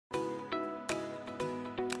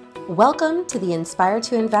Welcome to the Inspire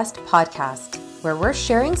to Invest podcast, where we're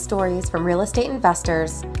sharing stories from real estate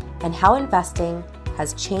investors and how investing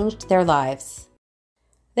has changed their lives.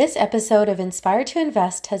 This episode of Inspire to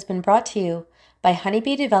Invest has been brought to you by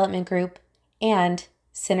Honeybee Development Group and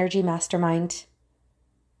Synergy Mastermind.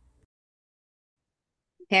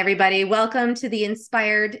 Hey, everybody. Welcome to the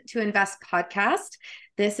Inspired to Invest podcast.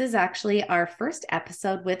 This is actually our first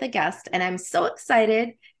episode with a guest, and I'm so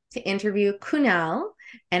excited to interview Kunal.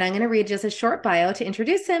 And I'm going to read just a short bio to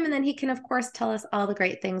introduce him, and then he can, of course, tell us all the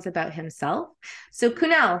great things about himself. So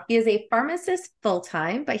Kunal, he is a pharmacist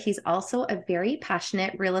full-time, but he's also a very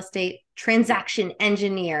passionate real estate transaction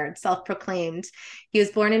engineer, self-proclaimed. He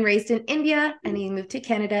was born and raised in India, and he moved to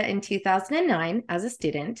Canada in 2009 as a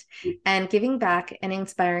student. And giving back and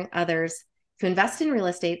inspiring others to invest in real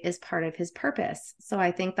estate is part of his purpose. So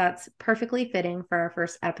I think that's perfectly fitting for our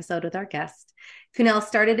first episode with our guest. Kunal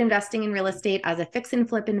started investing in real estate as a fix and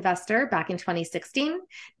flip investor back in 2016.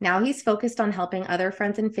 Now he's focused on helping other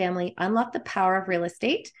friends and family unlock the power of real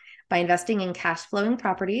estate by investing in cash flowing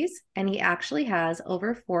properties. And he actually has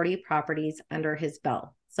over 40 properties under his belt.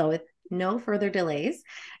 So with no further delays,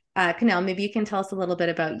 Kunal, maybe you can tell us a little bit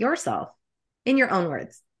about yourself in your own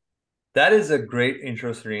words. That is a great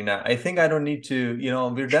intro, Serena. I think I don't need to,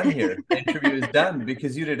 we're done here. The interview is done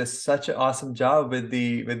because you did such an awesome job with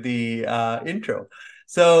the intro.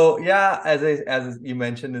 So yeah, as you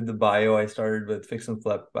mentioned in the bio, I started with fix and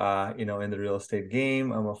flip, in the real estate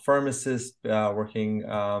game. I'm a pharmacist, working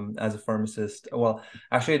as a pharmacist. Well,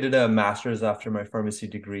 actually, I did a master's after my pharmacy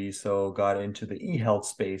degree, so got into the e-health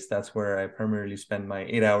space. That's where I primarily spend my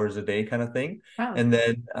 8 hours a day kind of thing. Wow. And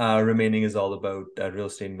then remaining is all about real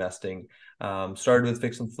estate investing. Started with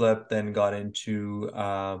fix and flip, then got into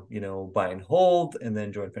buy and hold, and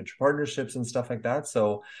then joint venture partnerships and stuff like that.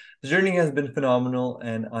 So the journey has been phenomenal,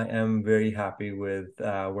 and I am very happy with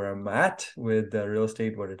where I'm at with real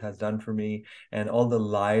estate, what it has done for me, and all the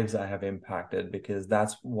lives I have impacted, because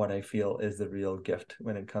that's what I feel is the real gift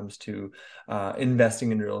when it comes to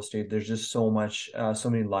investing in real estate. There's just so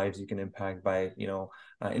many lives you can impact by,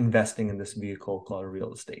 investing in this vehicle called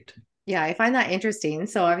real estate. Yeah, I find that interesting.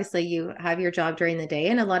 So obviously you have your job during the day,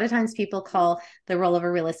 and a lot of times people call the role of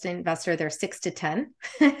a real estate investor their 6 to 10.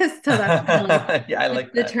 So that's Yeah, I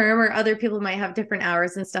like the that. term, or other people might have different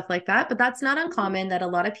hours and stuff like that. But that's not uncommon, that a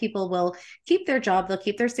lot of people will keep their job, they'll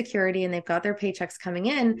keep their security, and they've got their paychecks coming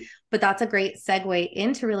in. But that's a great segue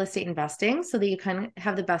into real estate investing, so that you kind of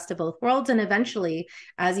have the best of both worlds. And eventually,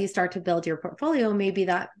 as you start to build your portfolio,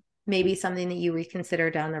 maybe something that you reconsider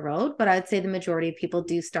down the road. But I'd say the majority of people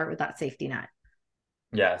do start with that safety net.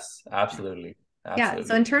 Yes, absolutely. Yeah. So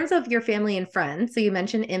Absolutely. in terms of your family and friends, so you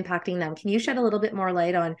mentioned impacting them. Can you shed a little bit more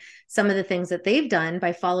light on some of the things that they've done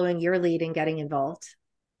by following your lead and getting involved?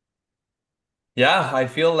 Yeah, I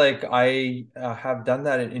feel like I have done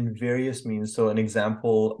that in various means. So an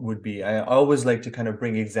example would be, I always like to kind of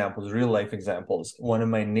bring examples, real life examples. One of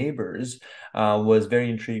my neighbors was very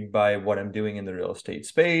intrigued by what I'm doing in the real estate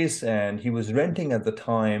space, and he was renting at the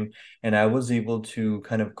time. And I was able to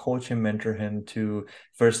kind of coach him, mentor him to,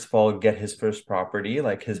 first of all, get his first property,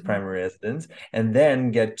 like his Mhm. primary residence, and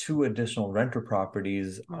then get two additional renter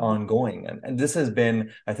properties Wow. ongoing. And this has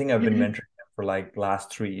been, I think I've been mentoring for like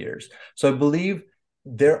last 3 years. So I believe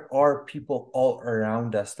there are people all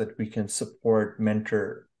around us that we can support,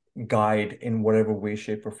 mentor, guide in whatever way,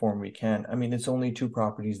 shape, or form we can. I mean, it's only two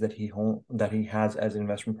properties that he has as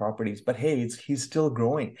investment properties, but hey, he's still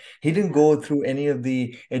growing. He didn't go through any of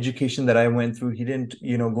the education that I went through. He didn't,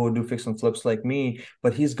 go do fix and flips like me,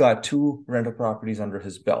 but he's got two rental properties under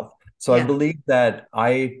his belt. So I Yeah. believe that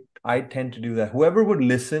I tend to do that. Whoever would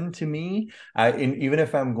listen to me, even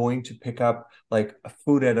if I'm going to pick up like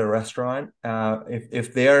food at a restaurant,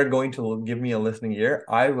 if they are going to give me a listening ear,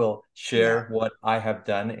 I will Yeah. share what I have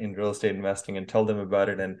done in real estate investing and tell them about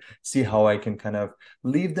it, and see how I can kind of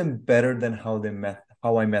leave them better than how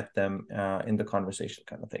I met them in the conversation,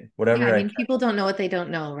 kind of thing. Yeah. I Whatever I mean, can. people don't know what they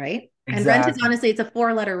don't know, right? And rent is, Exactly. honestly, it's a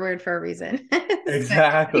 4 letter word for a reason. So you got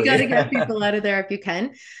Exactly. to get people out of there if you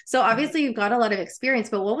can. So obviously you've got a lot of experience,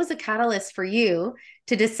 but what was the catalyst for you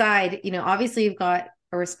to decide, obviously you've got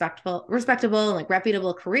a respectable and like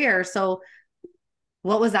reputable career. So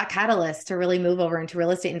what was that catalyst to really move over into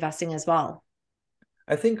real estate investing as well?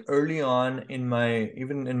 I think early on in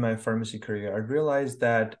even in my pharmacy career, I realized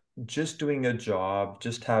that just doing a job,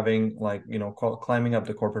 just having like, climbing up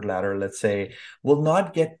the corporate ladder, let's say, will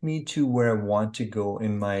not get me to where I want to go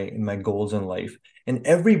in my goals in life. And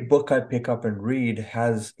every book I pick up and read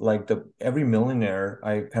has like every millionaire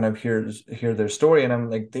I kind of hear their story, and I'm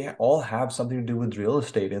like, they all have something to do with real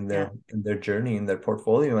estate in Yeah. their journey, in their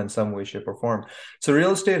portfolio in some way, shape, or form. So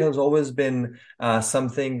real estate has always been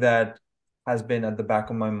something that has been at the back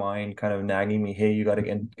of my mind, kind of nagging me, hey, you got to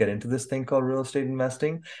get into this thing called real estate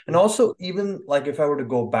investing. And also, even like if I were to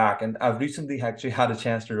go back, and I've recently actually had a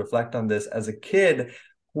chance to reflect on this as a kid,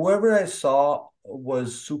 whoever I saw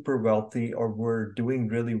was super wealthy or were doing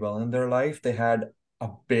really well in their life, they had a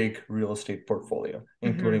big real estate portfolio, Hmm.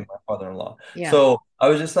 including my father-in-law. Yeah. So I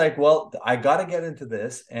was just like, well, I got to get into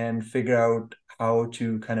this and figure out how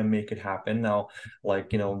to kind of make it happen. Now,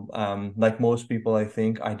 like most people, I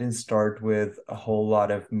think I didn't start with a whole lot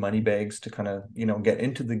of money bags to kind of, get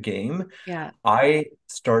into the game. Yeah. I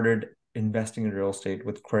started investing in real estate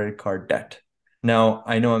with credit card debt. Now,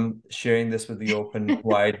 I know I'm sharing this with the open,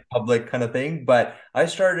 wide public kind of thing, but I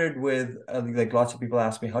started with like lots of people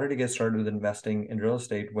ask me, how did you get started with investing in real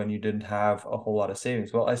estate when you didn't have a whole lot of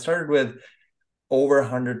savings? Well, I started with over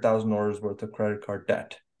 $100,000 worth of credit card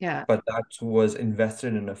debt. Yeah. But that was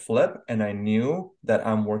invested in a flip, and I knew that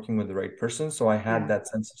I'm working with the right person. So I had Yeah. that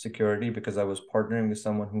sense of security because I was partnering with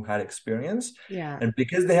someone who had experience. Yeah. And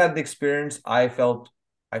because they had the experience, I felt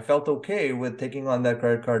okay with taking on that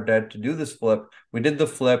credit card debt to do this flip. We did the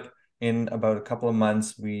flip in about a couple of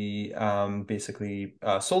months. We basically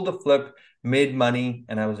sold the flip, made money,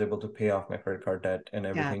 and I was able to pay off my credit card debt, and Yeah.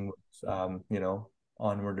 everything was,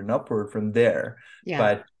 onward and upward from there. Yeah.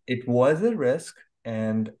 But it was a risk,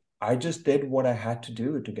 and I just did what I had to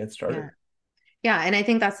do to get Yeah. started. Yeah. And I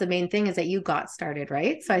think that's the main thing is that you got started,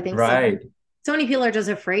 right? So I think Right. so many people are just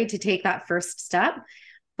afraid to take that first step,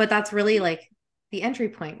 but that's really like the entry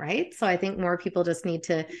point, right? So I think more people just need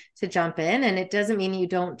to jump in, and it doesn't mean you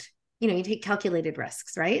don't, you take calculated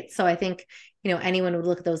risks, right? So I think, anyone would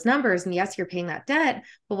look at those numbers and yes, you're paying that debt,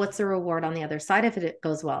 but what's the reward on the other side if it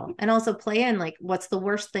goes well? And also play in like what's the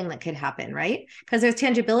worst thing that could happen, right? Because there's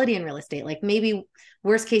tangibility in real estate. Like maybe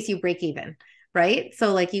worst case you break even, right?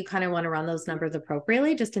 So like you kind of want to run those numbers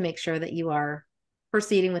appropriately just to make sure that you are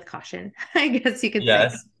proceeding with caution, I guess you could say.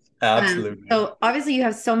 Yes, absolutely. So obviously you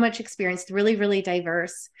have so much experience, really, really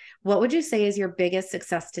diverse. What would you say is your biggest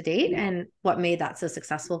success to date and what made that so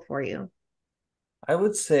successful for you? I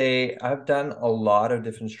would say I've done a lot of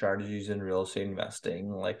different strategies in real estate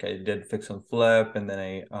investing. Like I did fix and flip, and then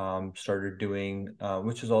I started doing,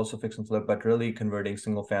 which is also fix and flip, but really converting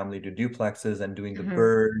single family to duplexes and doing the Mhm.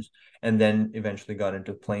 burrs, and then eventually got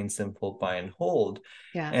into plain simple buy and hold.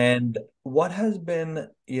 Yeah. And what has been,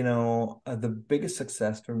 the biggest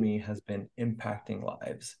success for me has been impacting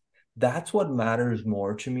lives. That's what matters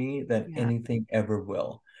more to me than Yeah. anything ever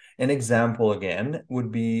will. An example again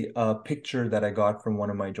would be a picture that I got from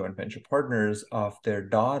one of my joint venture partners of their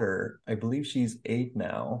daughter. I believe she's 8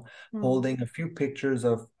 now, Oh, holding a few pictures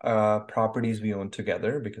of properties we own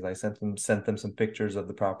together because I sent them some pictures of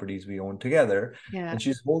the properties we own together, yeah. and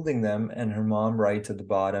she's holding them, and her mom writes at the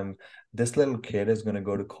bottom, "This little kid is going to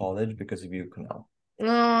go to college because of you, Kunal."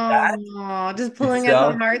 That Oh, just pulling at the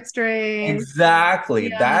itself. heartstrings. Exactly.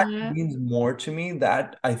 That Yeah. means more to me.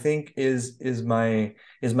 That I think is my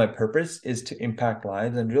purpose, is to impact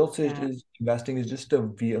lives. And real estate Yeah. is investing is just a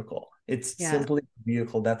vehicle. It's Yeah. simply a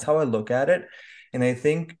vehicle. That's how I look at it. And I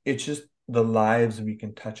think it's just the lives we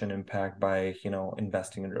can touch and impact by,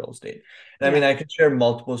 investing in real estate. And I Yeah. mean, I can share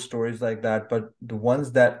multiple stories like that, but the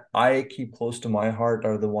ones that I keep close to my heart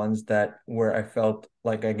are the ones that where I felt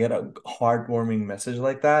like I get a heartwarming message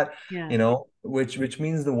like that, Yeah. which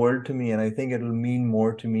means the world to me, and I think it'll mean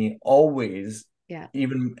more to me always, Yeah.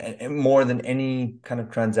 even more than any kind of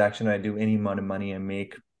transaction I do, any amount of money I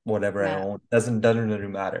make, whatever I Yeah. own, doesn't really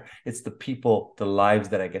matter. It's the people, the lives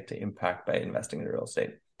that I get to impact by investing in real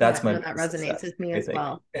estate. Yeah, That's my no, that biggest resonates success, with me I as think.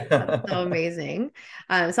 well. That's so amazing.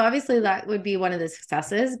 So obviously that would be one of the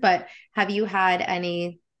successes, but have you had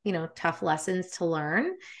any, tough lessons to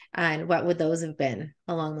learn? And what would those have been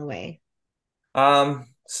along the way?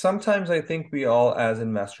 Sometimes I think we all, as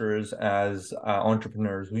investors, as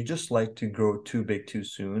entrepreneurs, we just like to grow too big too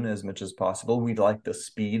soon as much as possible. We like the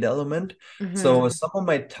speed element. So Hmm. some of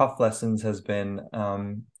my tough lessons has been,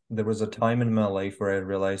 there was a time in my life where I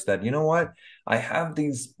realized that, you know what, I have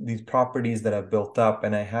these properties that I've built up,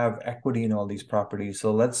 and I have equity in all these properties. So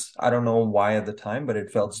I don't know why at the time, but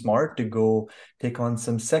it felt smart to go take on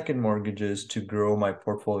some second mortgages to grow my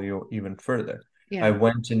portfolio even further. I Yeah.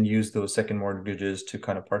 went and used those second mortgages to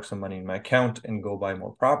kind of park some money in my account and go buy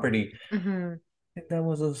more property. Hmm. Think that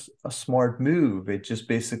was a smart move. It just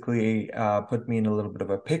basically put me in a little bit of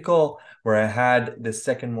a pickle where I had this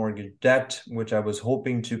second mortgage debt, which I was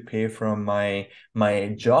hoping to pay from my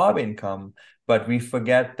job income. But we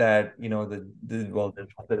forget that, well,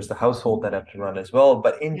 there's the household that I have to run as well.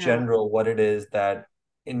 But in Yeah. general, what it is that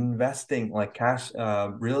investing like cash,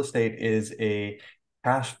 real estate is a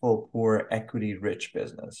cash flow poor, equity rich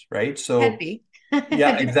business, right? Can So be,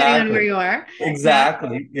 yeah, depending on where exactly. you are.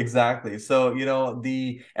 Yeah. Exactly. So,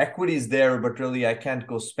 the equity is there, but really I can't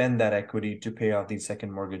go spend that equity to pay off these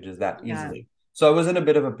second mortgages that Yeah. easily. So I was in a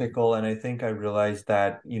bit of a pickle, and I think I realized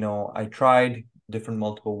that, I tried different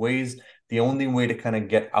multiple ways. The only way to kind of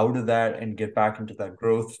get out of that and get back into that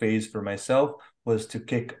growth phase for myself was to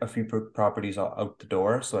kick a few properties out the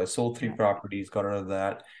door. So I sold three Yeah. properties, got out of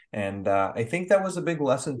that. And I think that was a big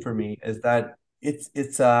lesson for me is that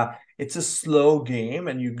it's a slow game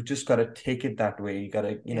and you just got to take it that way. You got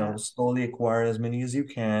to, Yeah. slowly acquire as many as you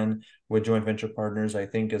can with joint venture partners, I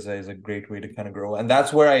think is a great way to kind of grow. And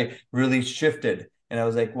that's where I really shifted. And I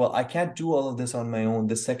was like, well, I can't do all of this on my own.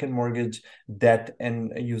 The second mortgage debt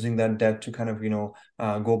and using that debt to kind of,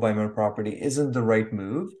 go buy more property isn't the right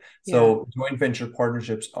move. Yeah. So joint venture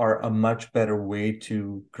partnerships are a much better way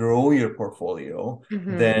to grow your portfolio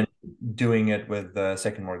Hmm. than doing it with the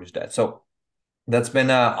second mortgage debt. So that's been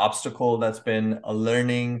an obstacle, that's been a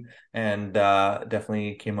learning, and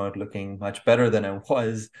definitely came out looking much better than I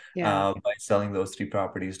was Yeah. by selling those three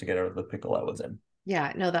properties to get out of the pickle I was in.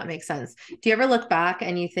 Yeah. No, that makes sense. Do you ever look back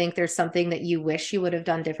and you think there's something that you wish you would have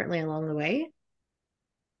done differently along the way?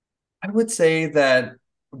 I would say that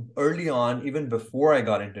early on, even before I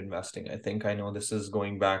got into investing, I think I know this is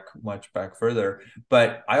going back much back further,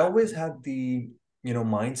 but I always had the,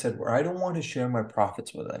 mindset where I don't want to share my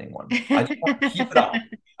profits with anyone. I just want to keep it all.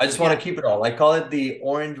 I just want Yeah. to keep it all. I call it the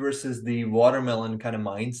orange versus the watermelon kind of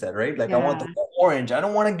mindset, right? Like I want the Yeah. whole orange. I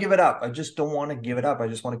don't want to give it up. I just don't want to give it up. I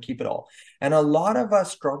just want to keep it all. And a lot of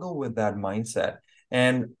us struggle with that mindset.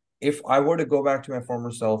 And if I were to go back to my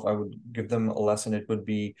former self, I would give them a lesson. It would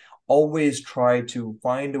be always try to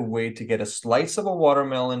find a way to get a slice of a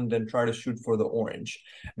watermelon than try to shoot for the orange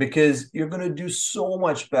because you're going to do so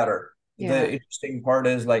much better. The Yeah. interesting part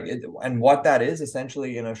is and what that is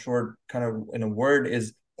essentially in a short kind of in a word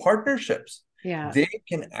is partnerships. Yeah. They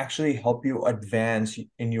can actually help you advance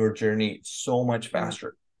in your journey so much Yeah.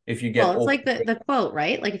 faster if you get Well, it's open like the quote,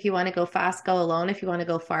 right? Like if you want to go fast, go alone. If you want to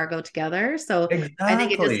go far, go together. So I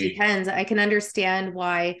think it just exactly. depends. I can understand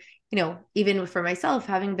why, even for myself,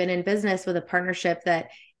 having been in business with a partnership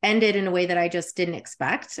that ended in a way that I just didn't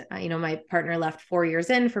expect. My partner left 4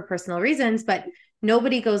 years in for personal reasons, but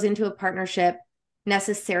nobody goes into a partnership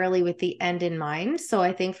necessarily with the end in mind. So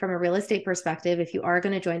I think from a real estate perspective, if you are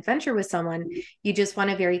going to joint venture with someone, you just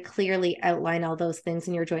want to very clearly outline all those things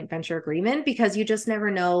in your joint venture agreement because you just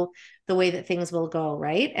never know the way that things will go,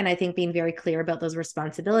 right? And I think being very clear about those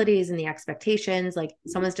responsibilities and the expectations, like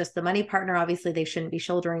someone's just the money partner, obviously they shouldn't be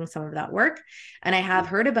shouldering some of that work. And I have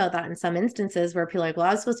heard about that in some instances where people are like, well,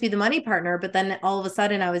 I was supposed to be the money partner, but then all of a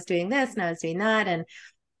sudden I was doing this and I was doing that. And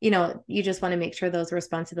you just want to make sure those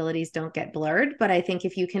responsibilities don't get blurred. But I think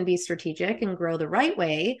if you can be strategic and grow the right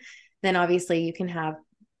way, then obviously you can have,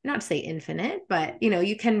 not to say infinite, but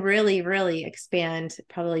you can really, really expand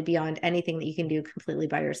probably beyond anything that you can do completely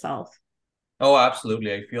by yourself. Oh,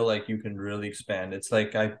 absolutely. I feel like you can really expand. It's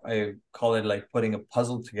like I call it like putting a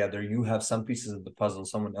puzzle together. You have some pieces of the puzzle,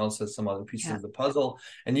 someone else has some other pieces Yeah. of the puzzle,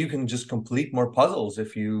 and you can just complete more puzzles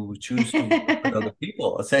if you choose to work with other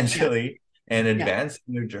people, Yeah. essentially, and Yeah. advance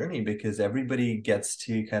in your journey because everybody gets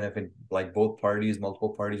to kind of like both parties,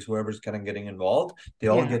 multiple parties, whoever's kind of getting involved, they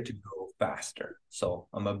all Yeah. get to go faster. So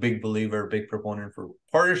I'm a big believer, big proponent for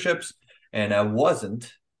partnerships, and I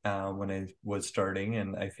wasn't when I was starting.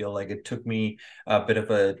 And I feel like it took me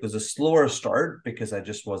it was a slower start because I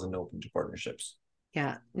just wasn't open to partnerships.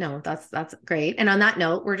 Yeah. No, that's great. And on that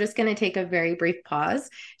note, we're just going to take a very brief pause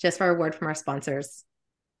just for a word from our sponsors.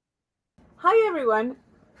 Hi everyone,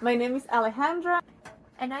 my name is Alejandra.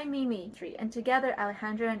 And I'm Mimi, and together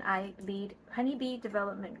Alejandra and I lead Honeybee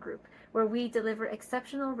Development Group, where we deliver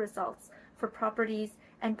exceptional results for properties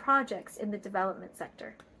and projects in the development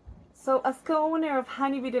sector. So as co-owner of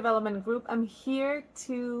Honeybee Development Group, I'm here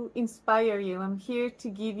to inspire you. I'm here to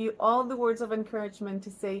give you all the words of encouragement to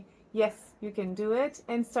say, yes, you can do it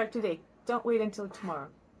and start today. Don't wait until tomorrow.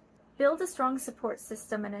 Build a strong support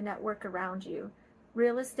system and a network around you.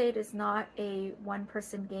 Real estate is not a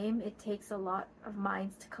one-person game. It takes a lot of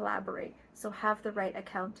minds to collaborate. So have the right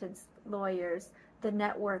accountants, lawyers, the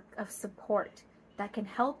network of support that can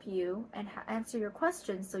help you and answer your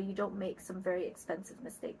questions so you don't make some very expensive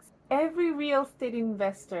mistakes. Every real estate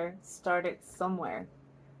investor started somewhere.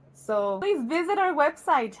 So please visit our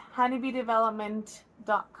website,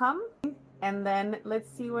 honeybeedevelopment.com, and then let's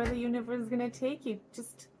see where the universe is going to take you.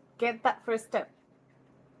 Just get that first step.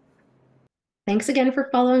 Thanks again for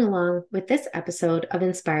following along with this episode of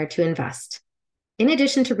Inspired to Invest. In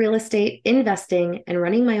addition to real estate, investing, and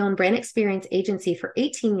running my own brand experience agency for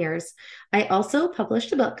 18 years, I also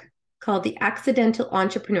published a book called The Accidental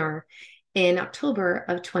Entrepreneur in October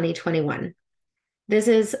of 2021. This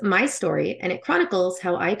is my story, and it chronicles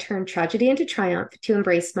how I turned tragedy into triumph to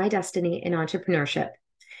embrace my destiny in entrepreneurship.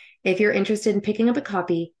 If you're interested in picking up a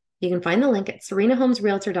copy, you can find the link at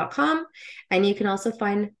serenahomesrealtor.com, and you can also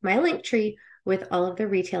find my link tree with all of the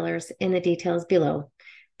retailers in the details below.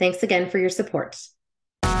 Thanks again for your support.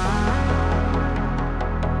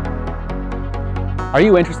 Are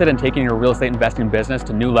you interested in taking your real estate investing business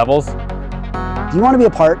to new levels? Do you want to be a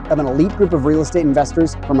part of an elite group of real estate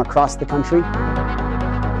investors from across the country?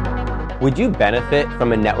 Would you benefit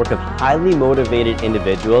from a network of highly motivated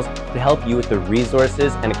individuals to help you with the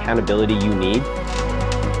resources and accountability you need?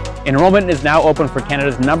 Enrollment is now open for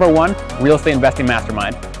Canada's #1 real estate investing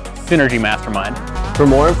mastermind, Synergy Mastermind. For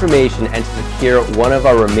more information and to secure one of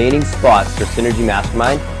our remaining spots for Synergy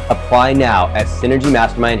Mastermind, apply now at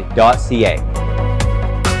synergymastermind.ca.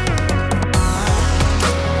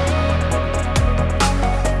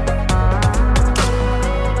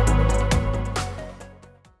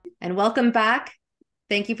 And welcome back.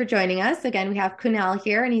 Thank you for joining us. Again, we have Kunal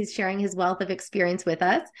here, and he's sharing his wealth of experience with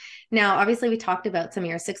us. Now, obviously, we talked about some of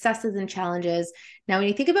your successes and challenges. Now, when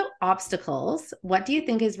you think about obstacles, what do you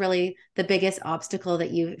think is really the biggest obstacle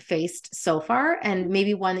that you've faced so far, and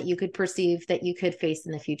maybe one that you could perceive that you could face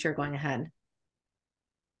in the future going ahead?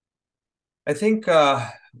 I think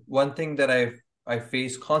one thing that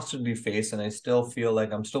constantly face, and I still feel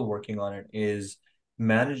like I'm still working on it, is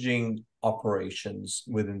managing operations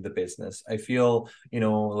within the business. I feel,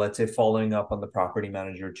 let's say following up on the property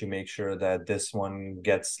manager to make sure that this one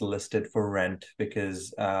gets listed for rent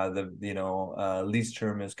because the lease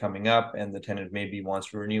term is coming up and the tenant maybe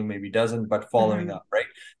wants to renew, maybe doesn't, but following up, right?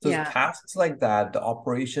 So tasks like that, the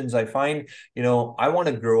operations, I find, I want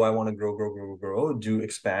to grow,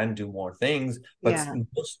 expand, do more things, but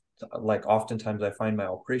oftentimes I find my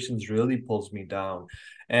operations really pulls me down.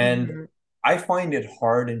 And I find it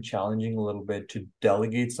hard and challenging a little bit to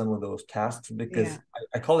delegate some of those tasks because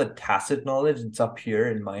I call it tacit knowledge. It's up here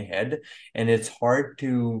in my head, and it's hard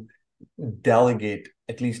to delegate.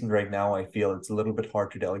 At least right now, I feel it's a little bit hard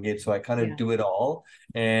to delegate. So I kind of do it all.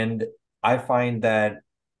 And I find that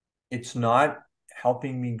it's not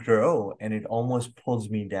helping me grow, and it almost pulls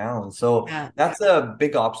me down. So that's a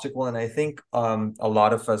big obstacle. And I think a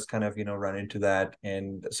lot of us kind of, run into that.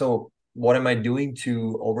 And so what am I doing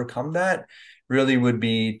to overcome that? Really would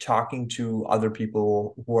be talking to other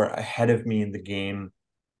people who are ahead of me in the game.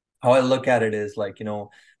 How I look at it is like,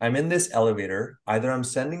 I'm in this elevator. Either I'm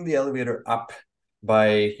sending the elevator up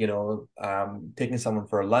by, taking someone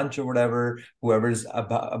for a lunch or whatever, whoever's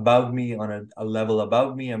above me on a level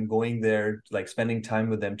above me, I'm going there, like spending time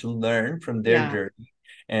with them to learn from their journey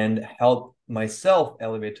and help myself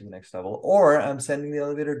elevate to the next level, or I'm sending the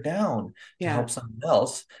elevator down to help someone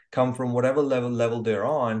else come from whatever level they're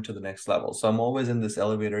on to the next level. So I'm always in this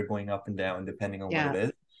elevator going up and down depending on what it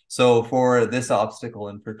is. So for this obstacle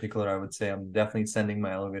in particular, I would say I'm definitely sending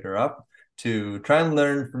my elevator up to try and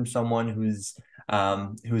learn from someone who's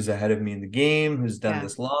ahead of me in the game, who's done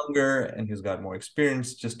this longer and who's got more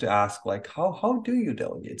experience, just to ask like, how do you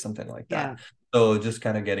delegate something like that? So just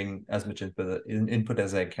kind of getting as much input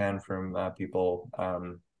as I can from people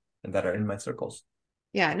that are in my circles.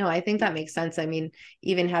 Yeah, no, I think that makes sense. I mean,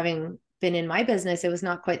 even having been in my business, it was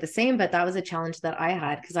not quite the same, but that was a challenge that I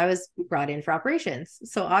had because I was brought in for operations.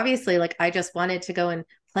 So obviously, like I just wanted to go and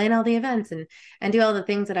plan all the events and do all the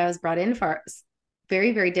things that I was brought in for. It's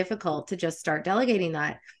very, very difficult to just start delegating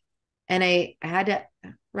that. And I had to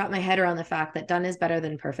wrap my head around the fact that done is better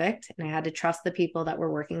than perfect. And I had to trust the people that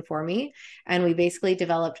were working for me. And we basically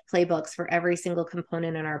developed playbooks for every single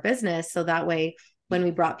component in our business. So that way, when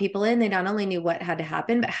we brought people in, they not only knew what had to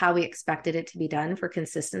happen, but how we expected it to be done for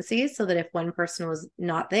consistency. So that if one person was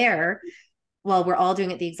not there, well, we're all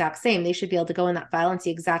doing it the exact same. They should be able to go in that file and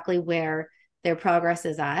see exactly where their progress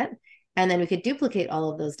is at. And then we could duplicate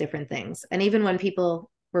all of those different things. And even when people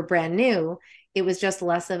were brand new, it was just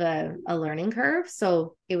less of a learning curve.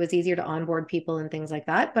 So it was easier to onboard people and things like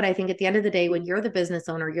that. But I think at the end of the day, when you're the business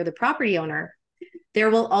owner, you're the property owner, there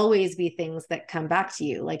will always be things that come back to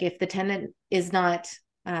you. Like if the tenant is not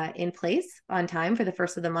in place on time for the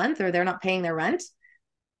first of the month, or they're not paying their rent,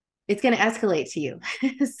 it's going to escalate to you.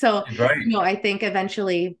 So, Right. I think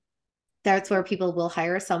eventually that's where people will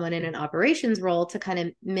hire someone in an operations role to kind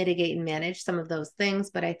of mitigate and manage some of those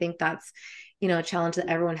things. But I think that's, a challenge that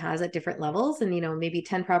everyone has at different levels. And, maybe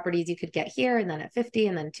 10 properties you could get here, and then at 50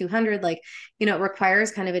 and then 200, like, it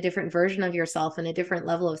requires kind of a different version of yourself and a different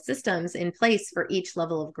level of systems in place for each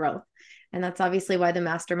level of growth. And that's obviously why the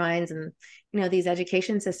masterminds and, these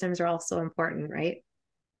education systems are also important, right?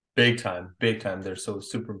 Big time, big time. They're so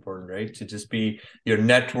super important, right? To just be your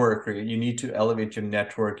network, right? You need to elevate your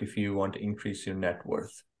network if you want to increase your net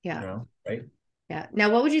worth. Yeah. Right? Yeah.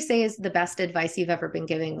 Now, what would you say is the best advice you've ever been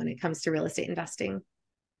giving when it comes to real estate investing?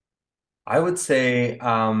 I would say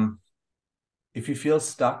if you feel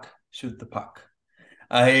stuck, shoot the puck.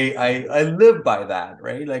 I live by that,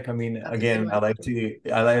 right? Like, I mean, That's a good again, one.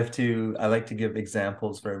 I like to give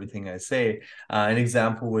examples for everything I say. An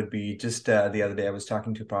example would be just the other day I was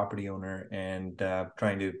talking to a property owner and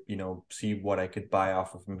trying to, see what I could buy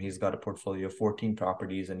off of him. He's got a portfolio of 14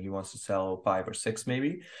 properties and he wants to sell 5 or 6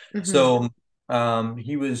 maybe. Mm-hmm. So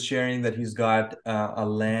he was sharing that he's got a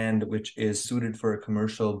land which is suited for a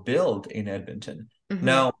commercial build in Edmonton. Mm-hmm.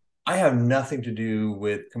 Now, I have nothing to do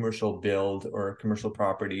with commercial build or commercial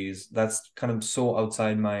properties. That's kind of so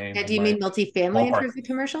outside my Yeah, do you mean multifamily in ballpark. terms of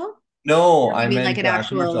commercial? No, Or do I you mean like meant an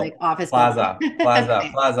actual like commercial office building? plaza,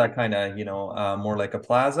 Okay. plaza kind of, more like a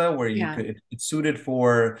plaza where you Yeah. could, it's suited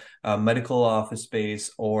for a medical office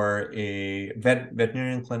space or a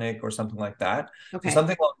veterinarian clinic or something like that. So Okay.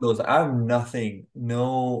 something along those, I have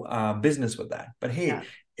no business with that. But hey, Yeah.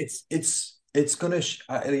 it's gonna,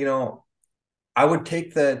 I would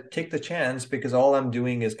take the chance because all I'm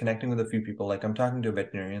doing is connecting with a few people. Like I'm talking to a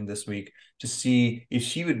veterinarian this week to see if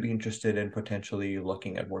she would be interested in potentially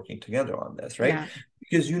looking at working together on this, right? Yeah.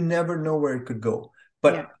 Because you never know where it could go. Yeah.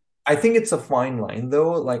 But I think it's a fine line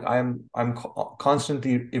though. Like I'm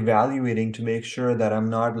constantly evaluating to make sure that I'm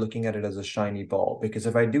not looking at it as a shiny ball. Because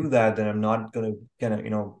if I do that, then I'm not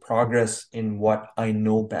gonna progress in what I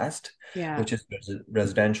know best, Yeah. which is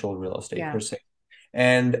residential real estate Yeah. per se.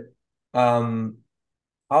 And um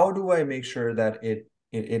how do I make sure that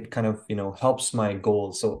it kind of helps my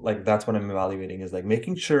goals? So like that's what I'm evaluating is like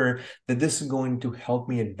making sure that this is going to help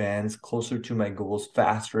me advance closer to my goals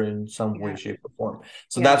faster in some way, Yeah. shape, or form.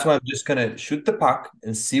 So Yeah. that's why I'm just gonna shoot the puck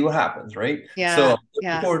and see what happens, right? Yeah. So looking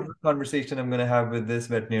Yeah. forward to the conversation I'm gonna have with this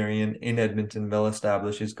veterinarian in Edmonton, well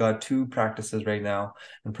established. He's got 2 practices right now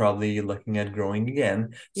and probably looking at growing again.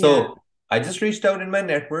 Yeah. So I just reached out in my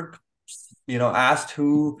network, asked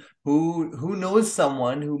who knows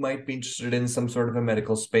someone who might be interested in some sort of a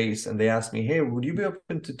medical space, and they asked me, hey, would you be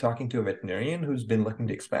open to talking to a veterinarian who's been looking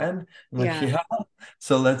to expand? I'm like, Yeah. yeah.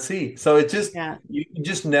 So let's see. So it just Yeah. you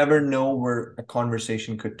just never know where a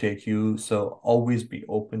conversation could take you, so always be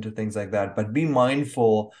open to things like that, but be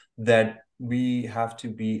mindful that we have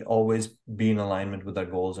to always be in alignment with our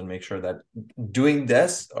goals and make sure that doing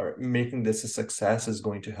this or making this a success is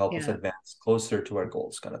going to help us Yeah. advance closer to our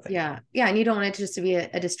goals, kind of thing. Yeah. Yeah. And you don't want it just to be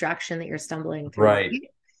a distraction that you're stumbling through. Right.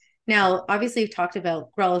 Now, obviously, you've talked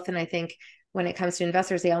about growth. And I think when it comes to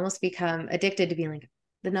investors, they almost become addicted to being like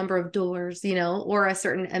the number of doors, or a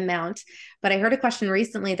certain amount. But I heard a question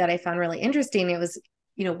recently that I found really interesting. It was,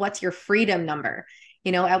 what's your freedom number?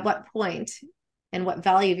 At what point and what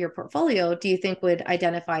value of your portfolio do you think would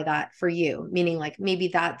identify that for you? Meaning, like, maybe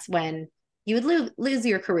that's when you would lose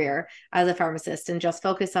your career as a pharmacist and just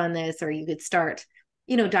focus on this, or you could start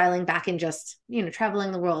dialing back and just,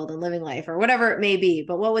 traveling the world and living life or whatever it may be.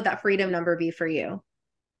 But what would that freedom number be for you?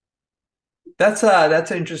 That's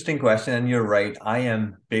an interesting question, and you're right. I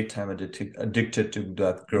am big time addicted to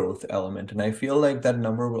that growth element, and I feel like that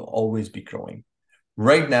number will always be growing.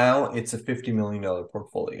 Right now, it's a $50 million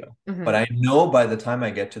portfolio, but I know by the time I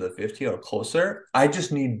get to the 50 or closer, I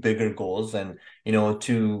just need bigger goals and,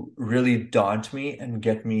 to really daunt me and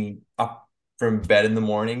get me up from bed in the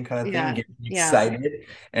morning kind of thing, Yeah. get me Yeah. excited.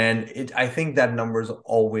 And I think that number is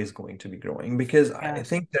always going to be growing because Yeah. I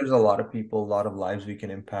think there's a lot of people, a lot of lives we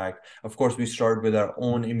can impact. Of course, we start with our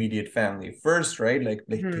own immediate family first, right? Like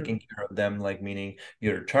taking care of them, like meaning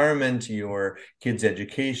your retirement, your kids'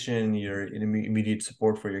 education, your immediate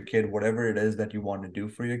support for your kid, whatever it is that you want to do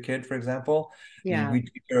for your kid, for example. Yeah. We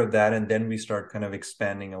take care of that, and then we start kind of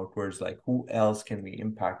expanding outwards, like who else can we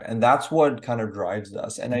impact? And that's what kind of drives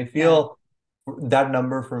us. And I feel that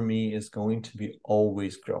number for me is going to be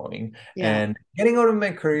always growing. Yeah. And getting out of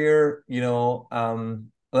my career,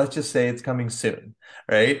 let's just say it's coming soon,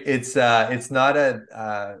 right? It's not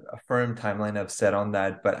a firm timeline I've set on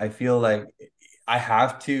that, but I feel like I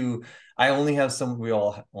have to we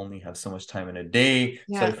all only have so much time in a day.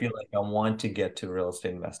 So I Yeah. feel like I want to get to real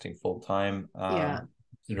estate investing full time, Yeah.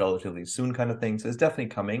 relatively soon kind of thing. So it's definitely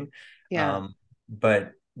coming. Yeah.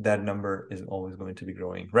 But that number is always going to be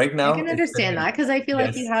growing. Right I now, can it's understand sitting, that because I feel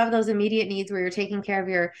like you yes. have those immediate needs where you're taking care of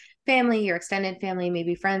your family, your extended family,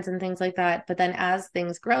 maybe friends and things like that. But then as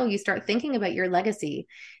things grow, you start thinking about your legacy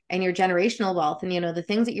and your generational wealth and, the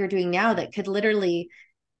things that you're doing now that could literally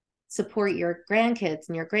support your grandkids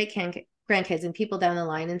and your grandkids and people down the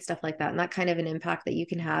line and stuff like that. And that kind of an impact that you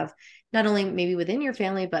can have not only maybe within your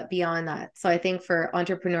family, but beyond that. So I think for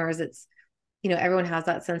entrepreneurs, it's, everyone has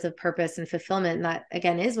that sense of purpose and fulfillment. And that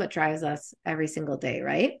again is what drives us every single day,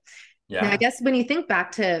 right? Now, I Yeah. guess when you think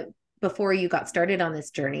back to before you got started on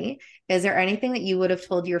this journey, is there anything that you would have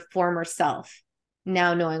told your former self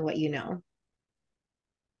now knowing what you know?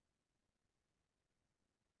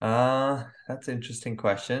 That's an interesting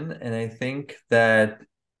question. And I think that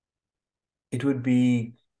it would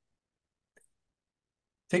be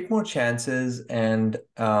take more chances and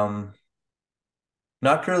not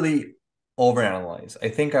really overanalyze. I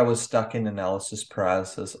think I was stuck in analysis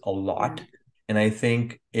paralysis a Yeah. lot. And I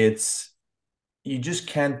think you just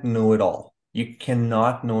can't know it all. You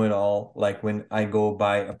cannot know it all. Like when I go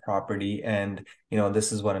buy a property and,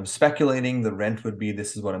 this is what I'm speculating, the rent would be,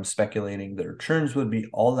 this is what I'm speculating, the returns would be,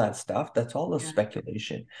 all that stuff. That's all a Yeah.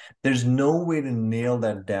 speculation. There's no way to nail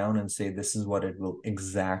that down and say this is what it will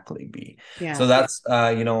exactly be. Yeah. So that's,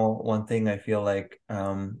 one thing I feel like,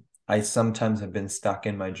 I sometimes have been stuck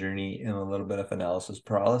in my journey in a little bit of analysis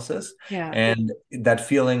paralysis. Yeah. And that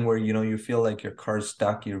feeling where, you feel like your car's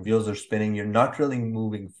stuck, your wheels are spinning, you're not really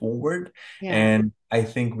moving forward. Yeah. And I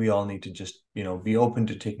think we all need to just, be open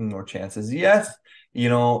to taking more chances. Yes,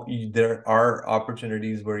 there are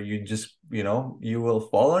opportunities where you just, you will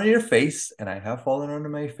fall on your face. And I have fallen on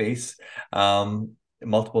my face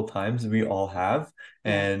multiple times. We all have.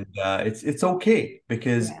 Yeah. And it's okay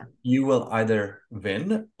because Yeah. you will either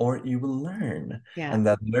win or you will learn. Yeah. And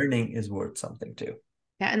that learning is worth something too.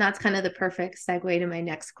 Yeah. And that's kind of the perfect segue to my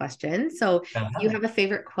next question. So, do you Uh-huh. have a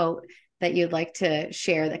favorite quote that you'd like to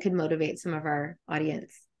share that could motivate some of our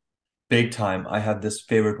audience? Big time. I have this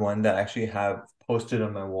favorite one that I actually have posted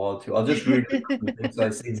on my wall too. I'll just read it. So I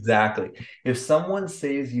say exactly. If someone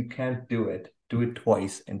says you can't do it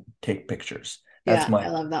twice and take pictures. That's Yeah, my I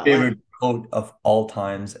love that favorite one. quote of all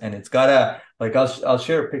times. And it's got a like I'll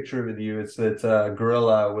share a picture with you. It's a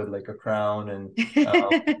gorilla with like a crown and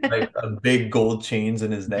like a big gold chains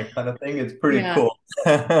in his neck kind of thing. It's pretty Yeah. cool.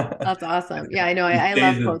 That's awesome. Yeah, I know. He I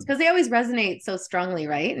love stays quotes because they always resonate so strongly,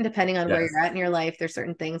 right? And depending on where yes, you're at in your life, there's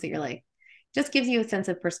certain things that you're like, just gives you a sense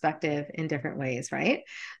of perspective in different ways, right?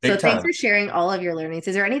 So big thanks time. for sharing all of your learnings.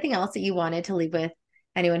 Is there anything else that you wanted to leave with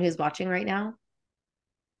anyone who's watching right now?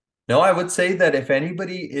 No, I would say that if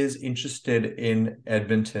anybody is interested in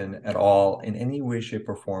Edmonton at all, in any way, shape,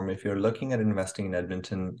 or form, if you're looking at investing in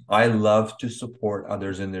Edmonton, I love to support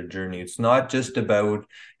others in their journey. It's not just about,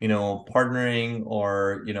 partnering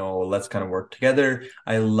or, let's kind of work together.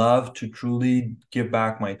 I love to truly give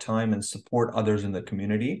back my time and support others in the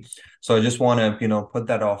community. So I just want to, put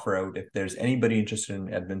that offer out. If there's anybody interested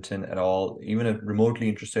in Edmonton at all, even if remotely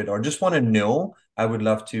interested, or just want to know, I would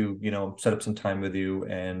love to, set up some time with you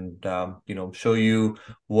and, show you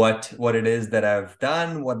what it is that I've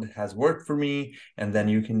done, what has worked for me, and then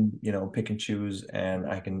you can, pick and choose, and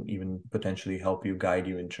I can even potentially help you, guide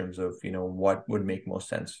you in terms of, what would make most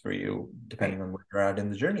sense for you, Right. depending on where you're at in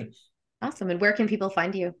the journey. Awesome. And where can people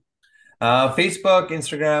find you? Facebook,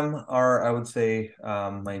 Instagram are, I would say,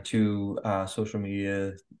 my two social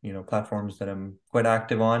media, platforms that I'm quite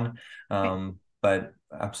active on. Okay. But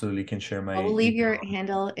absolutely can share my I will leave your email.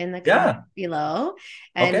 handle in the comments Yeah. below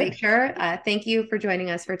and make Okay. sure. Thank you for joining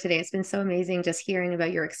us for today. It's been so amazing just hearing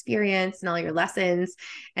about your experience and all your lessons.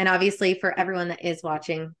 And obviously, for everyone that is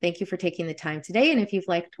watching, thank you for taking the time today. And if you've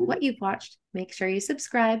liked what you've watched, make sure you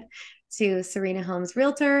subscribe to Serena Holmes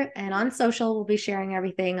Realtor. And on social, we'll be sharing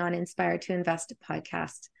everything on Inspired to Invest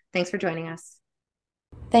podcast. Thanks for joining us.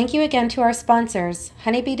 Thank you again to our sponsors,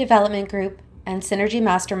 Honeybee Development Group and Synergy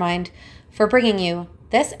Mastermind, for bringing you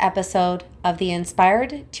this episode of the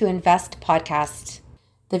Inspired to Invest podcast.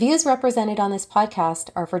 The views represented on this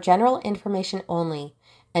podcast are for general information only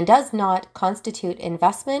and does not constitute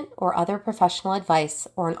investment or other professional advice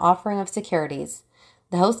or an offering of securities.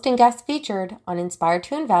 The host and guests featured on Inspired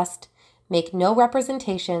to Invest make no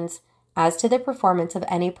representations as to the performance of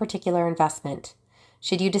any particular investment.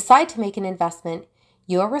 Should you decide to make an investment,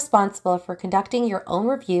 you are responsible for conducting your own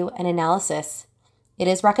review and analysis. It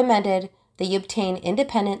is recommended that you obtain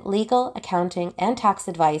independent legal, accounting, and tax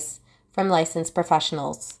advice from licensed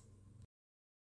professionals.